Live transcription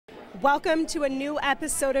Welcome to a new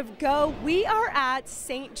episode of Go. We are at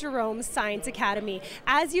St. Jerome Science Academy.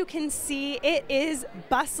 As you can see, it is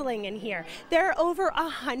bustling in here. There are over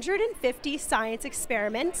 150 science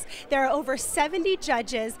experiments. There are over 70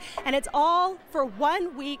 judges, and it's all for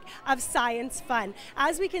 1 week of science fun.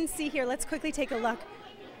 As we can see here, let's quickly take a look.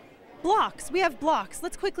 Blocks. We have blocks.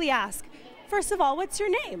 Let's quickly ask. First of all, what's your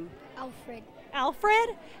name? Alfred.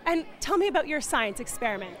 Alfred? And tell me about your science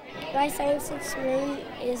experiment. My science experiment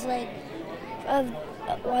is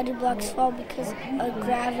why do blocks fall? Because of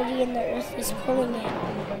gravity and the earth is pulling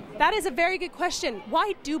it. That is a very good question.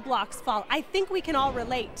 Why do blocks fall? I think we can all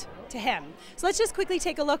relate to him. So let's just quickly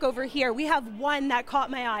take a look over here. We have one that caught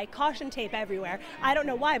my eye. Caution tape everywhere. I don't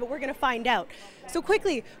know why, but we're going to find out. So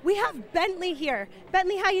quickly, we have Bentley here.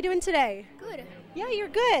 Bentley, how you doing today? Good. Yeah, you're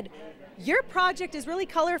good. Your project is really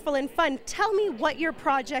colorful and fun. Tell me what your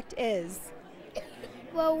project is.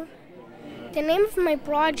 Well, the name of my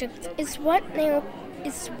project is what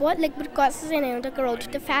liquid crosses an Antarctic road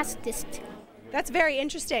the fastest. That's very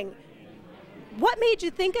interesting. What made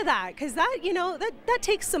you think of that? Because that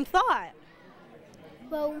takes some thought.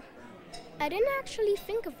 Well, I didn't actually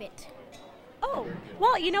think of it. Oh,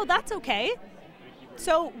 well, that's okay.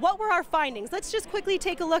 So what were our findings? Let's just quickly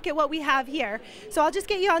take a look at what we have here. So I'll just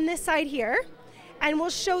get you on this side here, and we'll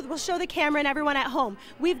show the camera and everyone at home.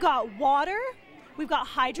 We've got water, we've got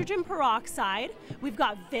hydrogen peroxide, we've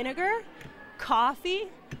got vinegar, coffee,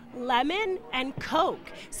 lemon, and Coke.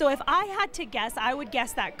 So if I had to guess, I would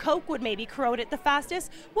guess that Coke would maybe corrode it the fastest.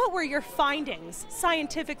 What were your findings,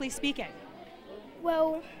 scientifically speaking?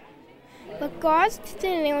 Well, what caused the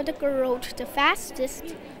Antarctic road the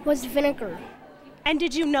fastest was vinegar. And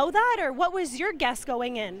did you know that, or what was your guess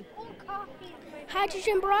going in?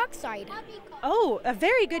 Hydrogen peroxide. Oh, a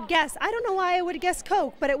very good guess. I don't know why I would have guessed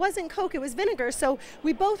Coke, but it wasn't Coke, it was vinegar. So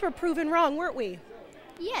we both were proven wrong, weren't we?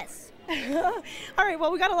 Yes. All right,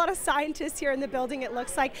 well, we got a lot of scientists here in the building, it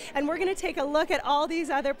looks like, and we're going to take a look at all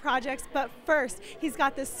these other projects. But first, he's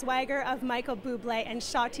got the swagger of Michael Bublé, and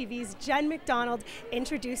Shaw TV's Jen McDonald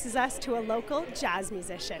introduces us to a local jazz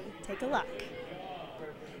musician. Take a look.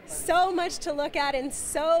 So much to look at and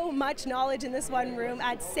so much knowledge in this one room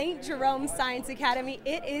at St. Jerome Science Academy.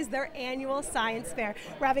 It is their annual science fair.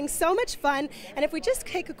 We're having so much fun, and if we just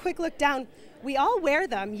take a quick look down, we all wear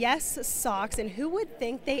them, yes, socks, and who would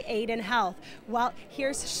think they aid in health? Well,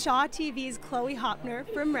 here's Shaw TV's Chloe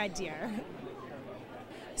Hopner from Red Deer.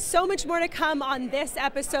 So much more to come on this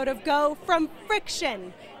episode of Go, from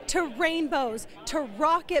friction to rainbows, to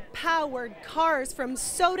rocket-powered cars, from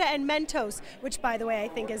soda and Mentos, which, by the way, I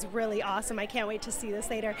think is really awesome. I can't wait to see this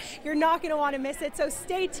later. You're not going to want to miss it, so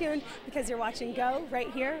stay tuned because you're watching Go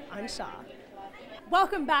right here on Shaw.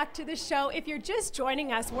 Welcome back to the show. If you're just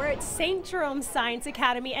joining us, we're at St. Jerome Science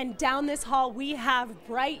Academy, and down this hall we have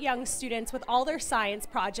bright young students with all their science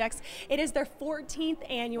projects. It is their 14th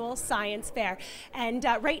annual science fair. And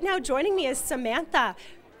right now joining me is Samantha.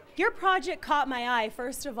 Your project caught my eye,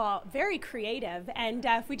 first of all, very creative, and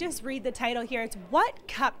if we just read the title here, it's What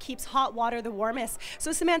Cup Keeps Hot Water the Warmest?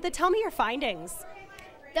 So Samantha, tell me your findings.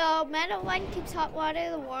 The metal one keeps hot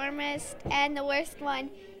water the warmest, and the worst one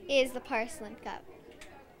is the porcelain cup.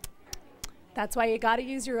 That's why you gotta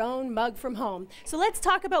use your own mug from home. So let's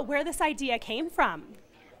talk about where this idea came from.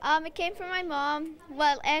 It came from my mom,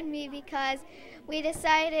 and me, because we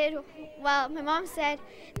decided, my mom said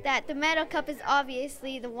that the metal cup is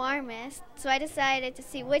obviously the warmest, so I decided to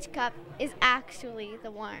see which cup is actually the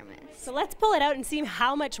warmest. So let's pull it out and see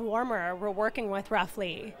how much warmer we're working with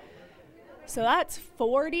roughly. So that's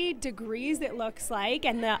 40 degrees it looks like,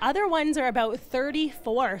 and the other ones are about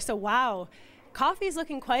 34, so wow. Coffee's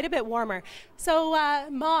looking quite a bit warmer. So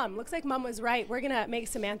Mom, looks like Mom was right. We're gonna make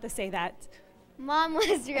Samantha say that. Mom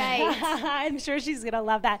was right. I'm sure she's going to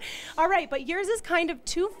love that. All right, but yours is kind of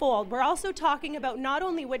twofold. We're also talking about not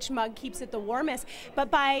only which mug keeps it the warmest, but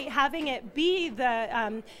by having it be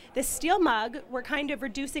the steel mug, we're kind of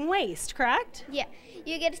reducing waste, correct? Yeah.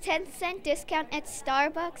 You get a 10% discount at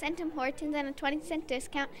Starbucks and Tim Hortons, and a 20%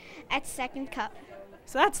 discount at Second Cup.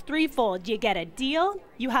 So that's threefold. You get a deal,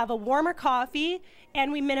 you have a warmer coffee,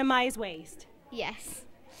 and we minimize waste. Yes.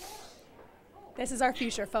 This is our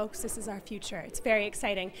future, folks. This is our future. It's very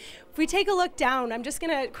exciting. If we take a look down, I'm just going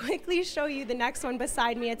to quickly show you the next one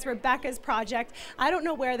beside me. It's Rebecca's project. I don't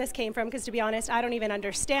know where this came from because, to be honest, I don't even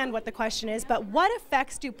understand what the question is, but what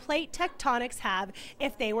effects do plate tectonics have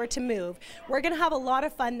if they were to move? We're going to have a lot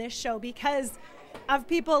of fun this show because of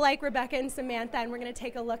people like Rebecca and Samantha, and we're going to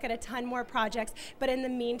take a look at a ton more projects. But in the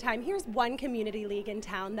meantime, here's one community league in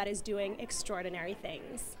town that is doing extraordinary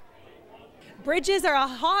things. Bridges are a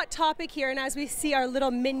hot topic here, and as we see our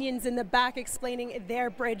little minions in the back explaining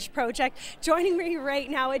their bridge project, joining me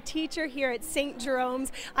right now, a teacher here at St.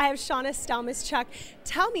 Jerome's, I have Shauna Stelmaschuk.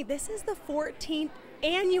 Tell me, this is the 14th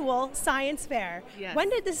annual science fair. Yes.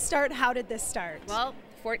 When did this start? How did this start? Well,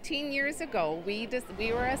 14 years ago, we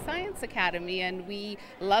were a science academy, and we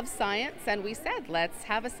love science, and we said, let's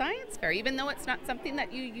have a science fair, even though it's not something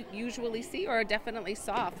that you usually see or definitely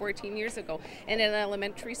saw 14 years ago in an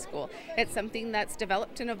elementary school. It's something that's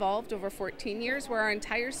developed and evolved over 14 years, where our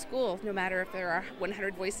entire school, no matter if there are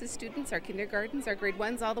 100 Voices students, our kindergartens, our grade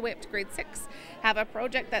 1s, all the way up to grade 6, have a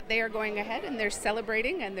project that they are going ahead and they're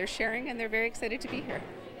celebrating and they're sharing, and they're very excited to be here.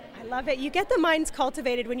 I love it. You get the minds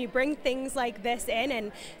cultivated when you bring things like this in,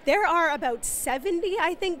 and there are about 70,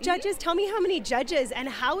 I think, judges. Tell me how many judges and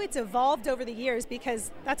how it's evolved over the years,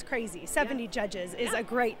 because that's crazy. 70 judges is a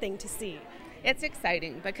great thing to see. It's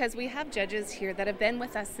exciting because we have judges here that have been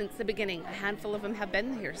with us since the beginning. A handful of them have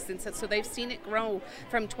been here since it, so they've seen it grow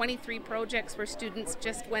from 23 projects where students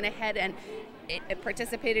just went ahead and it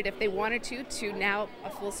participated if they wanted to now a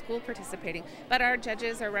full school participating. But our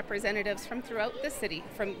judges are representatives from throughout the city.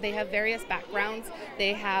 They have various backgrounds,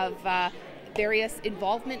 they have various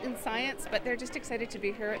involvement in science, but they're just excited to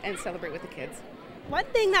be here and celebrate with the kids. One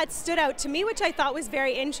thing that stood out to me, which I thought was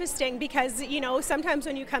very interesting, because, you know, sometimes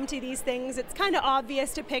when you come to these things, it's kind of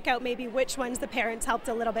obvious to pick out maybe which ones the parents helped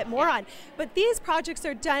a little bit more on. But these projects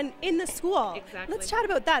are done in the school. Exactly. Let's chat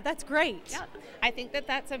about that. That's great. Yeah, I think that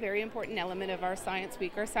that's a very important element of our Science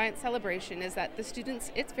Week, our science celebration, is that the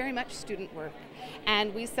students, it's very much student work.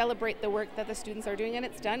 And we celebrate the work that the students are doing, and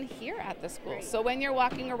it's done here at the school. Right. So when you're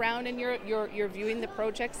walking around and you're viewing the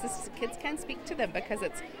projects, kids can speak to them because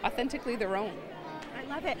it's authentically their own.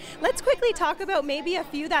 I love it. Let's quickly talk about maybe a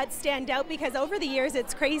few that stand out, because over the years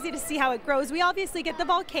it's crazy to see how it grows. We obviously get the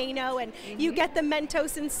volcano, and you get the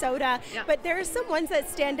Mentos and soda, but there are some ones that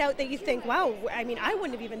stand out that you think, wow, I mean, I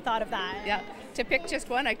wouldn't have even thought of that. Yeah, to pick just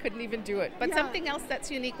one, I couldn't even do it. But something else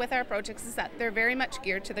that's unique with our projects is that they're very much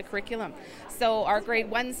geared to the curriculum. So our grade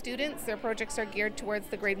 1 students, their projects are geared towards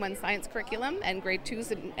the grade 1 science curriculum, and grade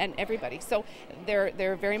 2s and everybody. So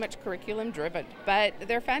they're very much curriculum driven, but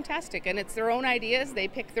they're fantastic, and it's their own ideas. They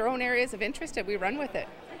pick their own areas of interest and we run with it.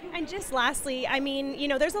 And just lastly, I mean, you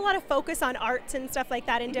know, there's a lot of focus on arts and stuff like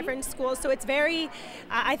that in different schools, so it's very,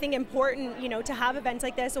 I think, important, you know, to have events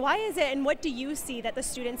like this. Why is it, and what do you see that the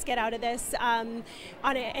students get out of this on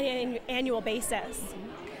an annual basis?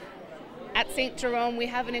 At St. Jerome, we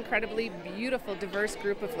have an incredibly beautiful, diverse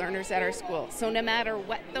group of learners at our school. So no matter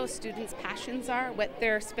what those students' passions are, what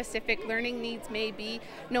their specific learning needs may be,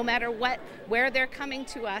 no matter where they're coming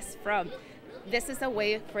to us from, this is a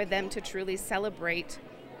way for them to truly celebrate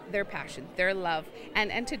their passion, their love,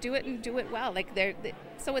 and to do it and do it well.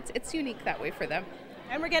 So it's unique that way for them.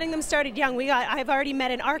 And we're getting them started young. I've already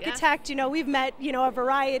met an architect. You know, we've met, you know, a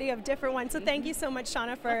variety of different ones. So thank you so much,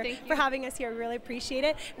 Shauna, for having us here. We really appreciate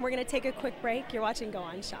it. And we're going to take a quick break. You're watching Go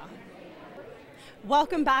On, Shaw.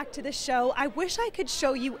 Welcome back to the show. I wish I could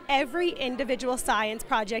show you every individual science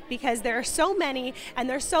project, because there are so many and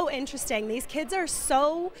they're so interesting. These kids are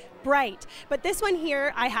so bright. But this one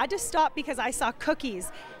here, I had to stop because I saw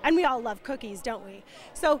cookies. And we all love cookies, don't we?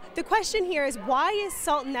 So the question here is, why is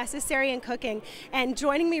salt necessary in cooking? And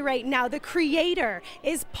joining me right now, the creator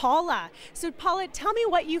is Paula. So Paula, tell me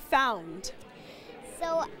what you found.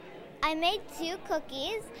 So I made 2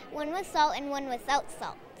 cookies, one with salt and one without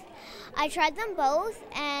salt. I tried them both,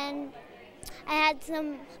 and I had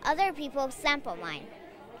some other people sample mine.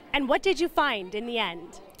 And what did you find in the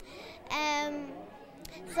end?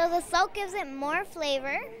 So the salt gives it more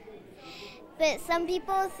flavor, but some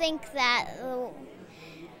people think that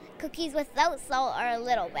cookies without salt are a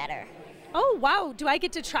little better. Oh, wow. Do I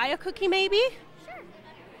get to try a cookie maybe?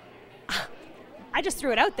 Sure. I just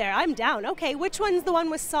threw it out there. I'm down. Okay, which one's the one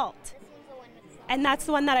with salt? This one's the one with salt. And that's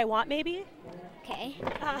the one that I want maybe? Okay.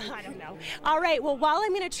 I don't know. All right, well, while I'm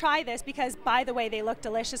going to try this, because, by the way, they look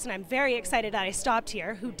delicious, and I'm very excited that I stopped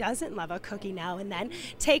here. Who doesn't love a cookie now and then?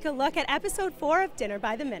 Take a look at episode 4 of Dinner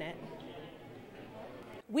by the Minute.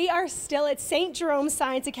 We are still at St. Jerome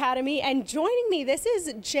Science Academy, and joining me, this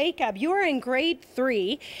is Jacob. You are in grade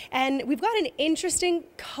 3, and we've got an interesting,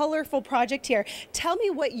 colorful project here. Tell me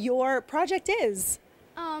what your project is.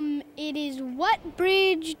 It is what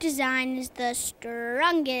bridge design is the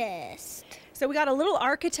strongest. So we got a little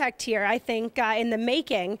architect here, I think, in the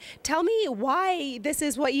making. Tell me why this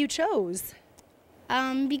is what you chose.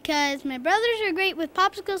 Because my brothers are great with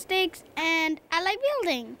popsicle sticks, and I like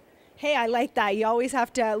building. Hey, I like that. You always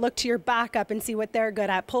have to look to your backup and see what they're good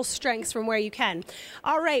at. Pull strengths from where you can.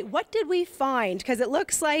 All right, what did we find? Because it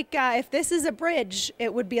looks like if this is a bridge,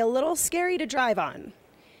 it would be a little scary to drive on.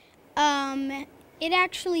 It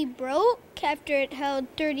actually broke after it held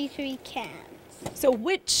 33 cans. So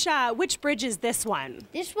which bridge is this one?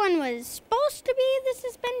 This one was supposed to be the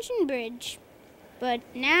suspension bridge, but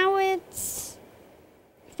now it's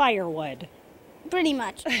Firewood. pretty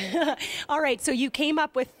much. All right, so you came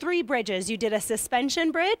up with 3 bridges. You did a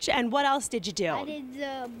suspension bridge, and what else did you do? I did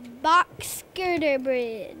the box girder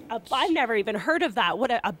bridge. I've never even heard of that.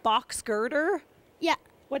 What, a box girder? Yeah.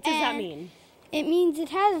 What does that And mean? It means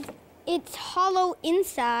it's hollow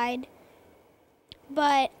inside,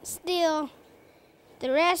 but still the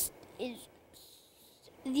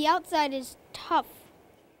outside is tough.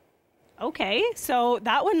 Okay, so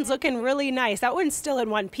that one's looking really nice. That one's still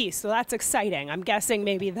in one piece, so that's exciting. I'm guessing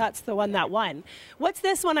maybe that's the one that won. What's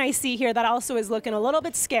this one I see here that also is looking a little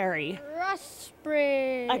bit scary? Truss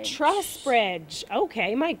bridge. A truss bridge.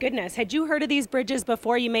 Okay, my goodness. Had you heard of these bridges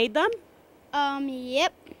before you made them?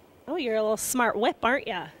 Yep. Oh, you're a little smart whip, aren't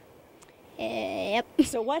you? Yep.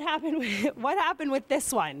 So what happened with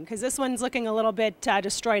this one? Because this one's looking a little bit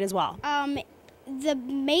destroyed as well. The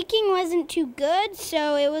making wasn't too good,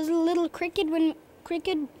 so it was a little crooked when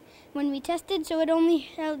we tested, so it only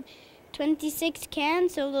held 26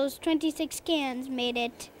 cans, so those 26 cans made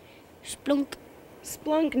it splunk.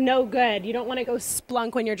 Splunk, no good. You don't want to go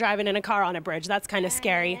splunk when you're driving in a car on a bridge. That's kind of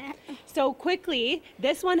scary. So quickly,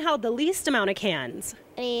 this one held the least amount of cans.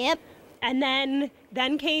 Yep. And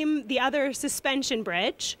then came the other suspension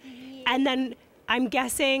bridge. And then I'm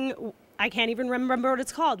guessing, I can't even remember what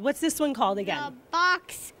it's called. What's this one called again? The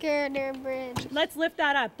box girder bridge. Let's lift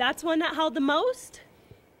that up. That's one that held the most?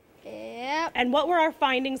 Yep. And what were our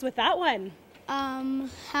findings with that one?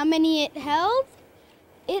 How many it held?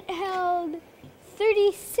 It held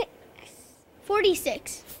 46.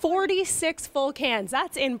 46 full cans.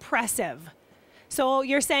 That's impressive. So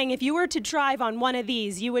you're saying if you were to drive on one of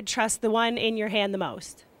these, you would trust the one in your hand the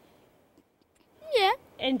most? Yeah.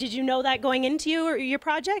 And did you know that going into your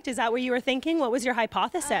project? Is that what you were thinking? What was your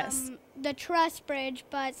hypothesis? The truss bridge,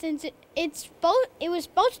 but since it was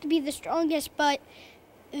supposed to be the strongest, but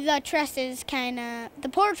the trusses the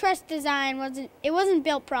poor truss design wasn't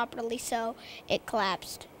built properly, so it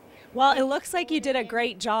collapsed. Well, it looks like you did a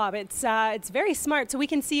great job. It's very smart. So we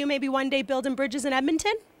can see you maybe one day building bridges in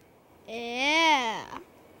Edmonton? Yeah.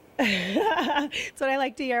 That's what I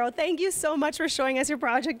like to hear. Well, thank you so much for showing us your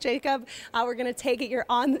project, Jacob. We're going to take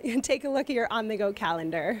a look at your on-the-go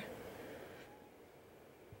calendar.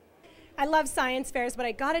 I love science fairs, but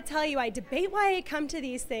I gotta tell you, I debate why I come to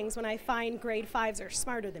these things when I find grade 5s are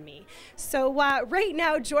smarter than me. So right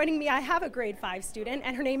now, joining me, I have a grade 5 student,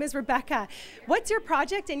 and her name is Rebecca. What's your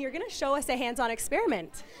project? And you're gonna show us a hands-on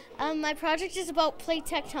experiment. My project is about plate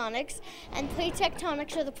tectonics, and plate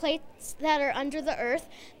tectonics are the plates that are under the earth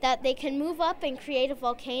that they can move up and create a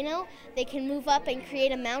volcano, they can move up and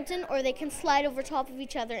create a mountain, or they can slide over top of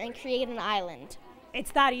each other and create an island.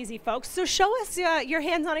 It's that easy, folks. So show us your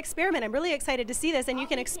hands-on experiment. I'm really excited to see this, and you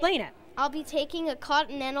can explain it. I'll be taking a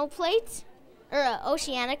continental plate, or an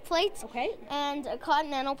oceanic plate, Okay. and a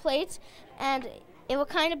continental plate, and it will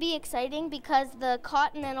kind of be exciting because the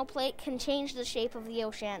continental plate can change the shape of the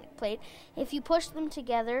oceanic plate. If you push them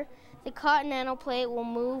together, the continental plate will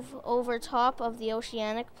move over top of the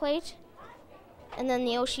oceanic plate, and then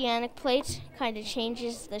the oceanic plate kind of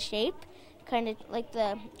changes the shape, kind of like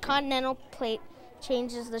the continental plate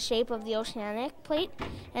changes the shape of the oceanic plate,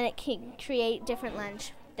 and it can create different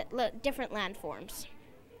landforms.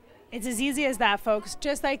 It's as easy as that, folks.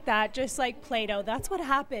 Just like that, just like Play-Doh. That's what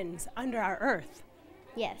happens under our Earth.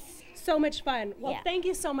 Yes. So much fun. Well, Yeah. Thank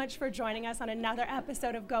you so much for joining us on another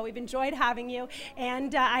episode of Go. We've enjoyed having you,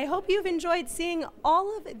 and I hope you've enjoyed seeing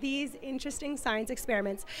all of these interesting science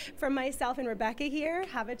experiments. From myself and Rebecca here,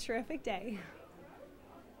 have a terrific day.